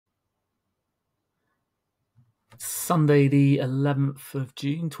Sunday, the 11th of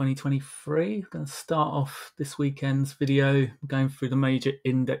June 2023. I'm going to start off this weekend's video going through the major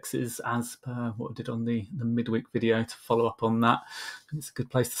indexes as per what I did on the midweek video to follow up on that. It's a good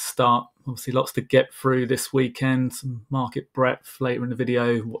place to start. Obviously, lots to get through this weekend, some market breadth later in the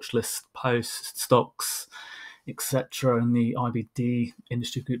video, watch list posts, stocks, etc., and the IBD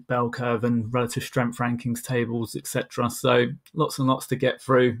industry group bell curve and relative strength rankings tables, etc. So lots and lots to get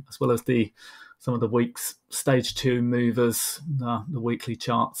through, as well as some of the week's stage 2 movers, the weekly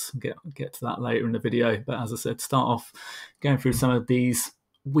charts. Get to that later in the video. But as I said, start off going through some of these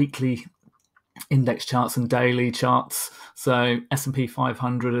weekly index charts and daily charts. So S&P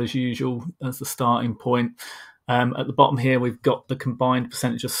 500 as usual as the starting point. At the bottom here, we've got the combined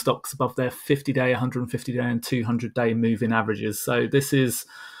percentage of stocks above their 50-day, 150-day and 200-day moving averages. So this is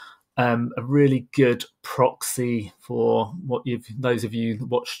a really good proxy for what those of you that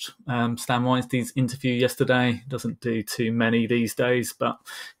watched Stan Weinstein's interview yesterday. Doesn't do too many these days, but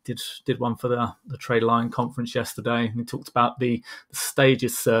did one for the Trade Line conference yesterday. And he talked about the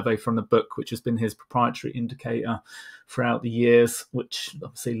stages survey from the book, which has been his proprietary indicator throughout the years, which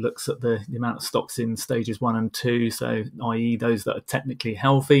obviously looks at the amount of stocks in stages 1 and 2, so i.e. those that are technically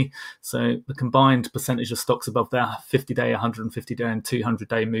healthy. So the combined percentage of stocks above their 50-day, 150-day and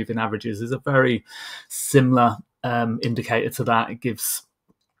 200-day moving averages is a very similar indicator to that. It gives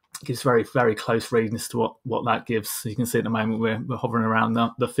very, very close readings to what that gives. So you can see at the moment we're hovering around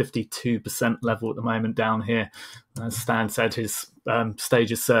the 52% level at the moment down here. As Stan said, his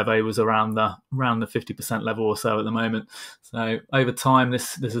stages survey was around the 50% level or so at the moment. So over time,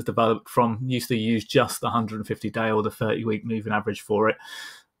 this has developed from used to use just the 150-day or the 30-week moving average for it,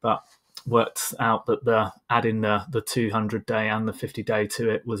 but worked out that adding the 200-day and the 50-day to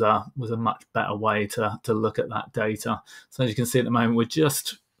it was a much better way to look at that data. So as you can see at the moment, we're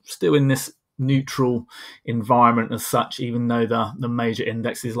just still in this neutral environment as such, even though the major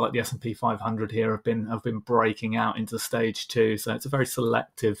indexes like the S&P 500 here have been breaking out into stage 2. So it's a very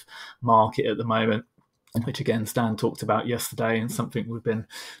selective market at the moment, which again Stan talked about yesterday, and something we've been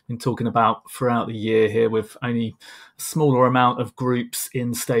talking about throughout the year here, with only a smaller amount of groups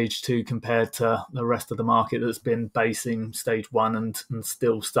in stage 2 compared to the rest of the market that's been basing stage 1 and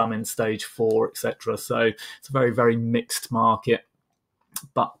still some in stage 4, etc. So it's a very, very mixed market.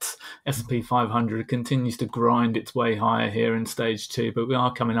 But S&P 500 continues to grind its way higher here in stage 2, but we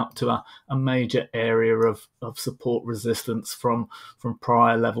are coming up to a major area of support resistance from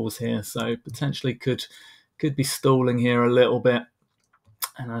prior levels here. So potentially could be stalling here a little bit.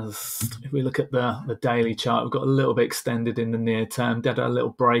 And if we look at the daily chart, we've got a little bit extended in the near term. Did a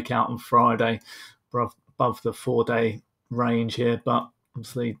little breakout on Friday above the 4-day range here, but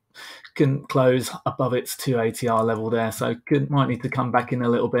obviously couldn't close above its 280R level there, so might need to come back in a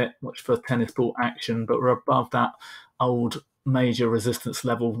little bit, watch for tennis ball action, but we're above that old major resistance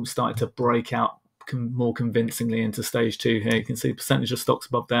level. We started to break out more convincingly into stage 2 here. You can see percentage of stocks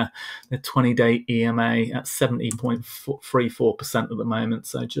above there, the 20-day EMA at 70.34% at the moment,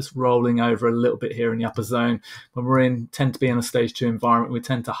 so just rolling over a little bit here in the upper zone. When we tend to be in a stage 2 environment, we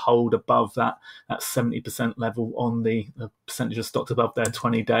tend to hold above that 70% level on the percentage of stocks above their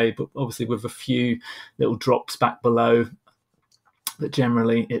 20-day, but obviously with a few little drops back below, but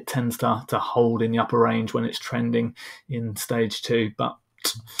generally it tends to hold in the upper range when it's trending in stage 2. But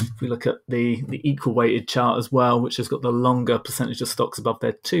if we look at the equal weighted chart as well, which has got the longer percentage of stocks above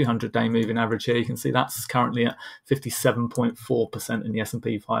their 200-day moving average here, you can see that's currently at 57.4% in the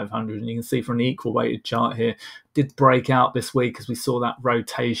S&P 500. And you can see from the equal weighted chart here, did break out this week as we saw that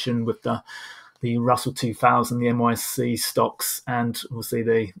rotation with the Russell 2000, the NYSE stocks, and obviously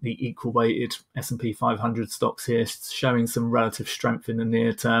the equal weighted S&P 500 stocks here, showing some relative strength in the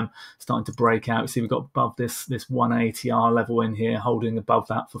near term, starting to break out. You see we've got above this 180R level in here, holding above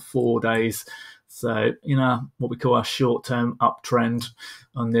that for 4 days. So, what we call our short-term uptrend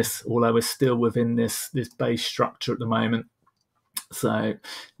on this, although we're still within this base structure at the moment. So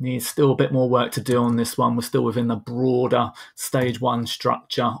needs still a bit more work to do on this one. We're still within the broader stage 1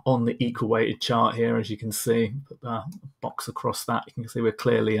 structure on the equal weighted chart here, as you can see. Put the box across that, you can see we're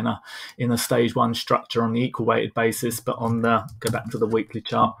clearly in a stage 1 structure on the equal weighted basis, but go back to the weekly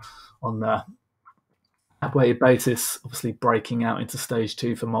chart, on the weighted basis, obviously breaking out into stage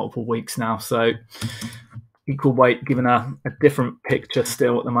 2 for multiple weeks now. So equal weight given a different picture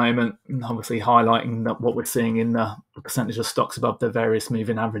still at the moment, and obviously highlighting that what we're seeing in the percentage of stocks above the various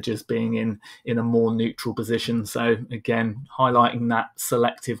moving averages being in a more neutral position. So again, highlighting that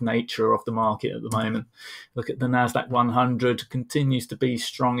selective nature of the market at the moment. Look at the NASDAQ 100, continues to be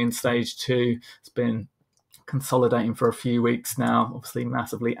strong in stage 2. It's been consolidating for a few weeks now, obviously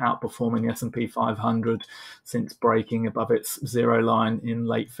massively outperforming the S&P 500 since breaking above its zero line in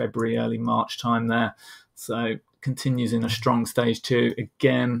late February, early March time there. So continues in a strong stage 2,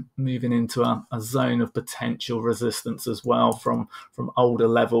 again moving into a zone of potential resistance as well from older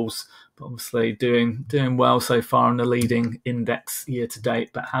levels, but obviously doing well so far in the leading index year to date,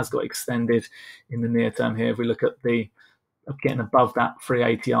 but has got extended in the near term here. If we look at getting above that free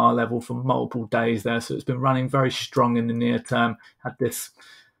ATR level for multiple days there, so it's been running very strong in the near term. Had this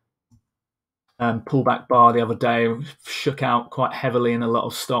pullback bar the other day, shook out quite heavily in a lot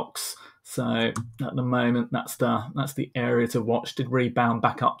of stocks. So at the moment, that's the area to watch. Did rebound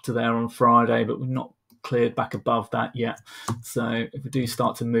back up to there on Friday, but we've not cleared back above that yet. So if we do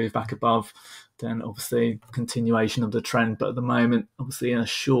start to move back above, then obviously continuation of the trend. But at the moment, obviously in a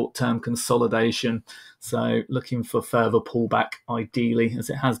short-term consolidation. So looking for further pullback, ideally, as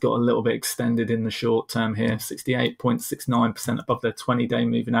it has got a little bit extended in the short term here, 68.69% above their 20-day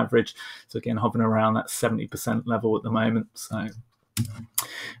moving average. So again, hovering around that 70% level at the moment. So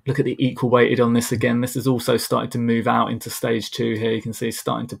look at the equal weighted on this again. This has also started to move out into stage 2 here. You can see it's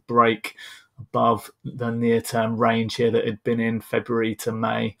starting to break above the near-term range here that had been in February to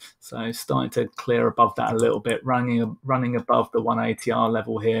May. So starting to clear above that a little bit, running above the 1 ATR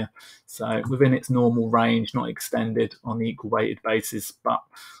level here. So within its normal range, not extended on the equal weighted basis, but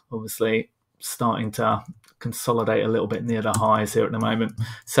obviously starting to consolidate a little bit near the highs here at the moment.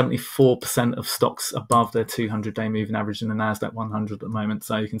 74% of stocks above their 200-day moving average in the Nasdaq 100 at the moment.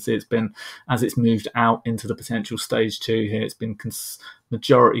 So you can see it's been, as it's moved out into the potential stage 2 here, it's been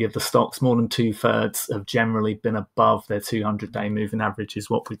majority of the stocks, more than 2/3, have generally been above their 200-day moving average, is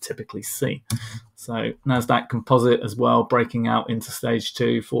what we typically see. So Nasdaq Composite as well, breaking out into stage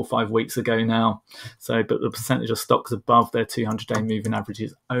 2 4 or 5 weeks ago now. So, but the percentage of stocks above their 200-day moving average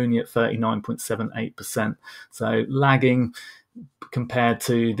is only at 39.78%. So lagging compared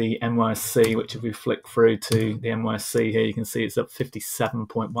to the NYSE, which if we flick through to the NYSE here, you can see it's at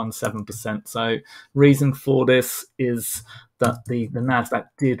 57.17%. So reason for this is that the Nasdaq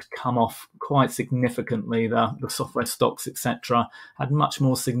did come off quite significantly. The software stocks, etc., had much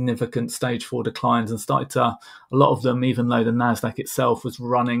more significant stage 4 declines and started to, a lot of them, even though the Nasdaq itself was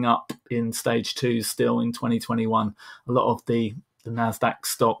running up in stage 2 still in 2021, a lot of the Nasdaq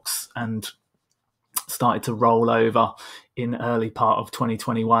stocks and started to roll over in early part of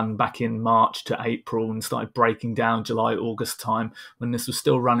 2021, back in March to April, and started breaking down July, August time, when this was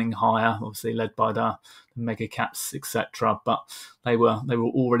still running higher, obviously led by the mega caps, etc. But they were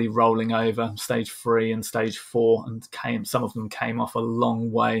already rolling over stage 3 and stage 4, and some of them came off a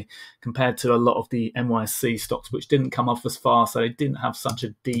long way compared to a lot of the NYSE stocks, which didn't come off as far, so they didn't have such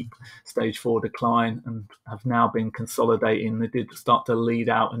a deep stage 4 decline and have now been consolidating. They did start to lead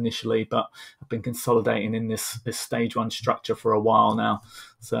out initially, but have been consolidating in this stage 1 structure for a while now.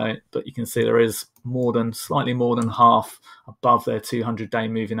 So, but you can see there is slightly more than half above their 200-day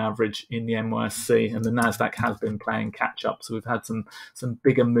moving average in the NYSE, and the Nasdaq has been playing catch up. So we've had some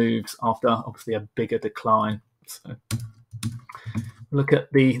bigger moves after obviously a bigger decline. So look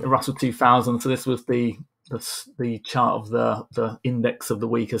at the Russell 2000. So this was the chart of the index of the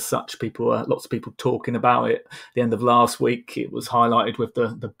week as such. Lots of people talking about it. At the end of last week, it was highlighted with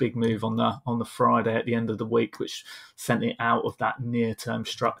the big move on the Friday at the end of the week, which sent it out of that near-term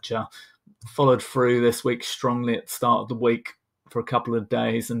structure. Followed through this week strongly at the start of the week for a couple of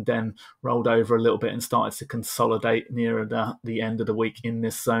days, and then rolled over a little bit and started to consolidate nearer the end of the week in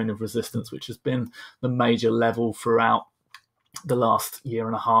this zone of resistance, which has been the major level throughout the last year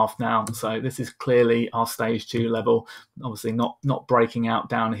and a half now. So this is clearly our stage 2 level. Obviously not breaking out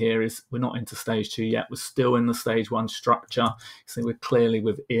down here, we're not into stage 2 yet. We're still in the stage 1 structure. So we're clearly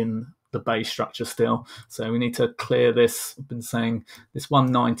within the base structure still. So we need to clear this. I've been saying this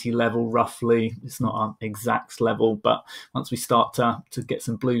 190 level roughly. It's not an exact level, but once we start to get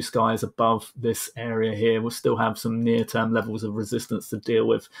some blue skies above this area here, we'll still have some near-term levels of resistance to deal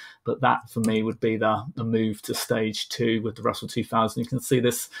with. But that for me would be the move to stage 2 with the Russell 2000. You can see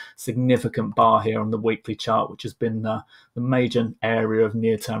this significant bar here on the weekly chart, which has been the major area of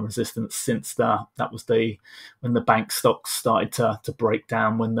near-term resistance since when the bank stocks started to break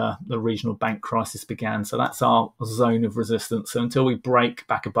down, when the regional bank crisis began. So that's our zone of resistance. So until we break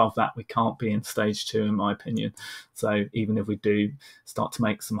back above that, we can't be in stage 2, in my opinion. So even if we do start to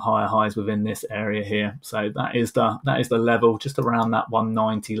make some higher highs within this area here, so that is the level just around that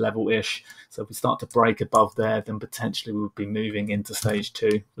 190 level ish. So if we start to break above there, then potentially we would be moving into stage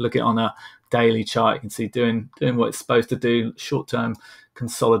 2. Look at it on a daily chart, you can see doing what it's supposed to do, short-term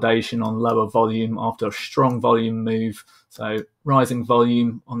consolidation on lower volume after a strong volume move. So rising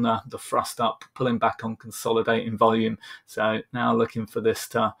volume on the thrust up, pulling back on consolidating volume. So now looking for this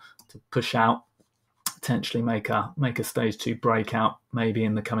to push out, potentially make a stage 2 breakout maybe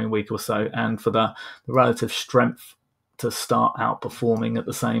in the coming week or so, and for the relative strength to start outperforming at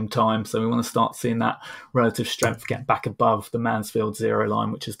the same time. So we want to start seeing that relative strength get back above the Mansfield zero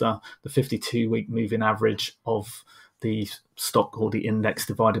line, which is the 52-week moving average of the stock or the index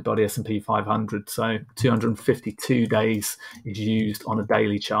divided by the S&P 500. So 252 days is used on a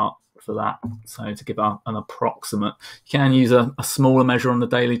daily chart for that. So to give an approximate, you can use a smaller measure on the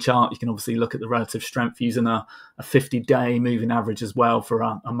daily chart. You can obviously look at the relative strength using a 50-day moving average as well for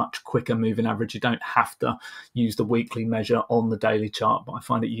a much quicker moving average. You don't have to use the weekly measure on the daily chart, but I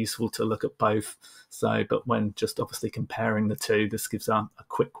find it useful to look at both. So, but when just obviously comparing the two, this gives a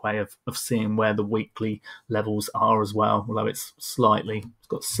quick way of seeing where the weekly levels are as well, although it's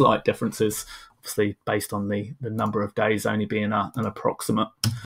got slight differences, obviously based on the number of days only being an approximate.